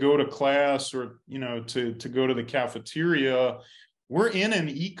to go to class or, to go to the cafeteria. We're in an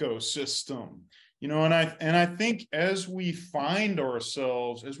ecosystem, and I think as we find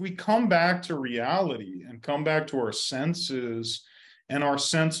ourselves, as we come back to reality and come back to our senses and our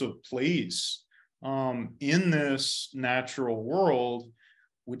sense of place, in this natural world,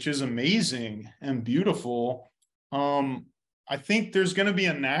 which is amazing and beautiful, I think there's going to be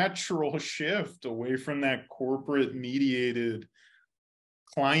a natural shift away from that corporate mediated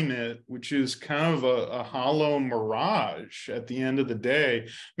climate, which is kind of a hollow mirage at the end of the day. I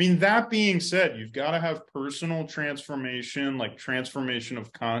mean, that being said, you've got to have personal transformation, like transformation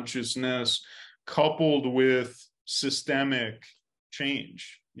of consciousness, coupled with systemic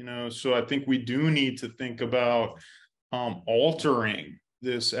change. So I think we do need to think about altering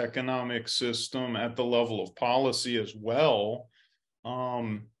this economic system at the level of policy as well,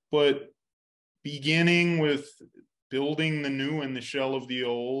 but beginning with building the new in the shell of the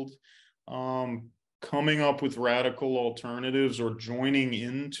old, coming up with radical alternatives or joining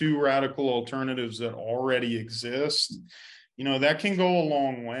into radical alternatives that already exist, that can go a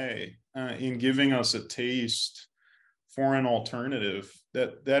long way in giving us a taste for an alternative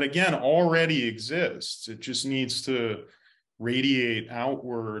that again already exists. It just needs to radiate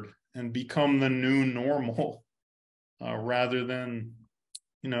outward and become the new normal, rather than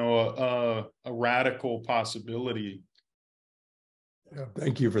a radical possibility. Yeah,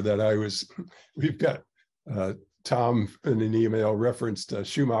 thank you for that. We've got Tom in an email referenced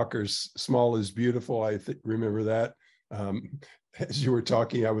Schumacher's "Small is Beautiful." I remember that. As you were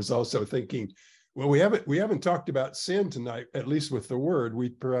talking, I was also thinking, well, we haven't talked about sin tonight, at least with the word.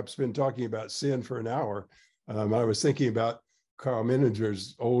 We've perhaps been talking about sin for an hour. I was thinking about Carl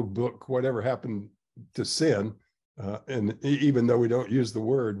Menninger's old book, Whatever Happened to Sin? And even though we don't use the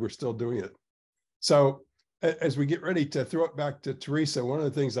word, we're still doing it. So as we get ready to throw it back to Teresa, one of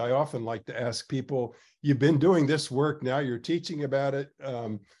the things I often like to ask people, you've been doing this work, now you're teaching about it,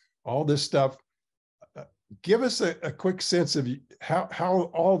 all this stuff. Give us a quick sense of how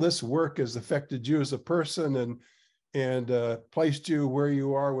all this work has affected you as a person and placed you where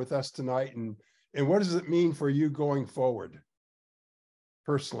you are with us tonight, and what does it mean for you going forward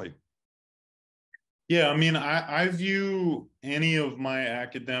personally? Yeah, I mean, I view any of my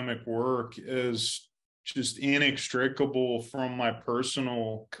academic work as just inextricable from my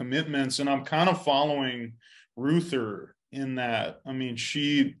personal commitments, and I'm kind of following Ruether in that. I mean,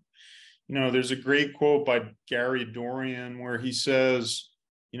 there's a great quote by Gary Dorian where he says,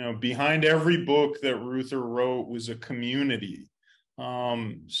 behind every book that Ruether wrote was a community.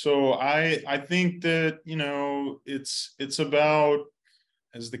 So I think that, you know, it's about,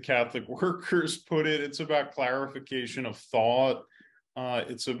 as the Catholic workers put it, it's about clarification of thought.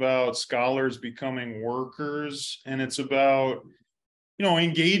 It's about scholars becoming workers, and it's about, you know,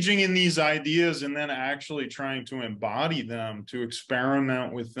 engaging in these ideas and then actually trying to embody them, to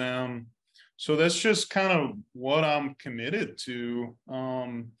experiment with them. So that's just kind of what I'm committed to.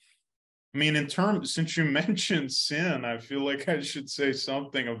 I mean, in terms, since you mentioned sin, I feel like I should say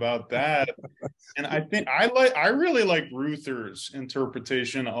something about that. And I think I really like Ruether's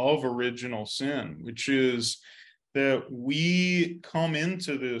interpretation of original sin, which is that we come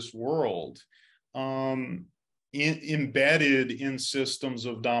into this world embedded in systems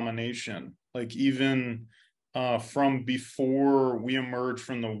of domination, like even from before we emerge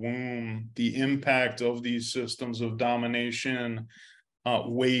from the womb, the impact of these systems of domination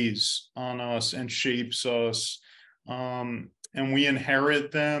weighs on us and shapes us, and we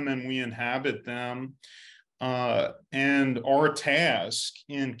inherit them and we inhabit them. And our task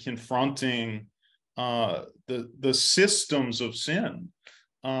in confronting the systems of sin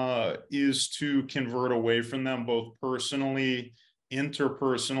is to convert away from them, both personally,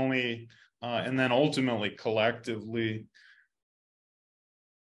 interpersonally, and then ultimately collectively.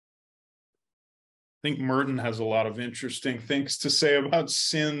 I think Merton has a lot of interesting things to say about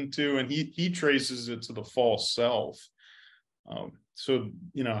sin too, and he traces it to the false self. So,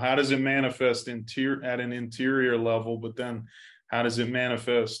 you know, how does it manifest at an interior level, but then how does it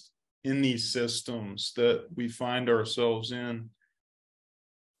manifest in these systems that we find ourselves in?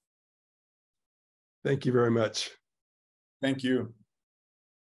 Thank you very much. Thank you.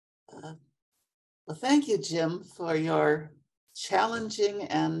 Well, thank you, Jim, for your challenging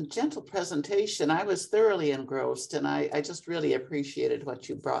and gentle presentation. I was thoroughly engrossed, and I just really appreciated what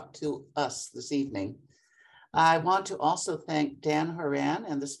you brought to us this evening. I want to also thank Dan Horan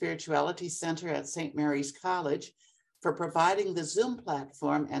and the Spirituality Center at St. Mary's College for providing the Zoom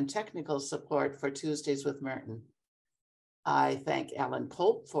platform and technical support for Tuesdays with Merton. I thank Alan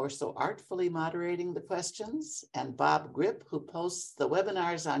Pope for so artfully moderating the questions, and Bob Grip, who posts the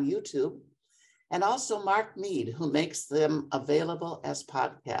webinars on YouTube, and also Mark Mead, who makes them available as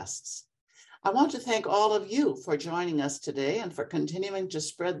podcasts. I want to thank all of you for joining us today and for continuing to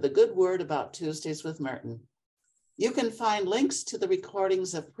spread the good word about Tuesdays with Merton. You can find links to the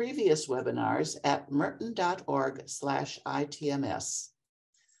recordings of previous webinars at merton.org/ITMS.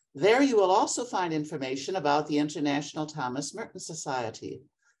 There you will also find information about the International Thomas Merton Society.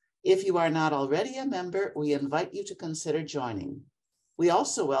 If you are not already a member, we invite you to consider joining. We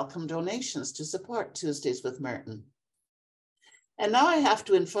also welcome donations to support Tuesdays with Merton. And now I have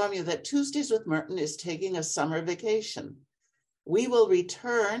to inform you that Tuesdays with Merton is taking a summer vacation. We will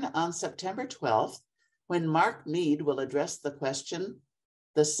return on September 12th, when Mark Mead will address the question,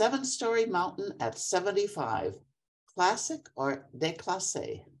 the 7-story mountain at 75, classic or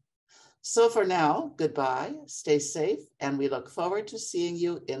déclassé? So for now, goodbye, stay safe, and we look forward to seeing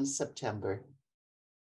you in September.